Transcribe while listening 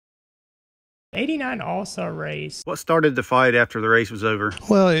'89 All-Star race. What started the fight after the race was over?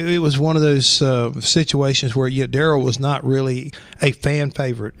 Well, it was one of those situations where Darrell was not really a fan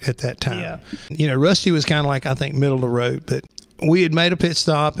favorite at that time. Yeah. You know, Rusty was kind of like, I think, middle of the road. But we had made a pit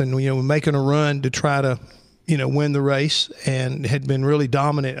stop and, you know, making a run to try to, you know, win the race and had been really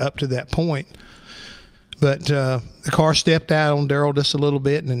dominant up to that point. But the car stepped out on Darrell just a little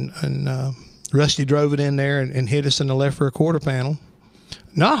bit, and Rusty drove it in there and hit us in the left rear quarter panel.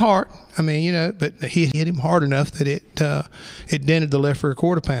 Not hard, I mean, you know, but he hit him hard enough that it dented the left rear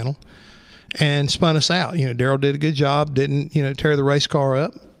quarter panel and spun us out. You know, Darrell did a good job, didn't, you know, tear the race car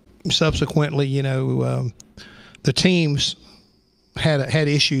up. Subsequently, you know, the teams had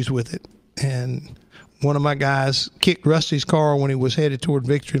issues with it, and one of my guys kicked Rusty's car when he was headed toward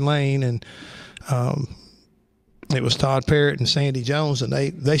Victory Lane, and it was Todd Parrott and Sandy Jones, and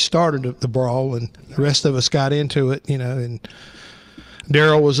they started the brawl, and the rest of us got into it, you know, and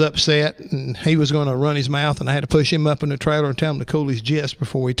Darrell was upset, and he was going to run his mouth, and I had to push him up in the trailer and tell him to cool his jets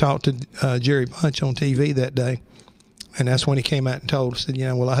before we talked to Jerry Bunch on TV that day. And that's when he came out and told us, said, you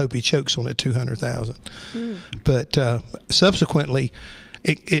know, well, I hope he chokes on that 200,000. But subsequently,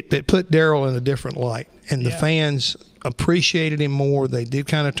 it put Darrell in a different light, and the fans appreciated him more. They did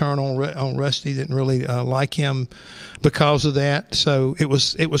kind of turn on Rusty, didn't really like him because of that. So it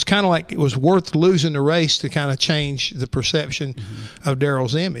was kind of like it was worth losing the race to kind of change the perception of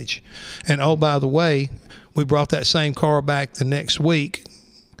Darrell's image. And oh, by the way, we brought that same car back the next week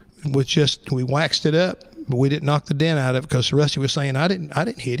with we waxed it up, but we didn't knock the dent out of it because Rusty was saying I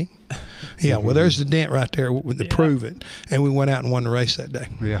didn't hit him. Yeah, well, there's the dent right there to prove it. And we went out and won the race that day.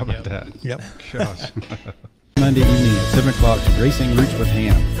 Yeah, how about that? Yep. Gosh. Monday evening at 7 o'clock to Racing Roots with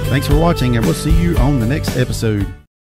Ham. Thanks for watching, and we'll see you on the next episode.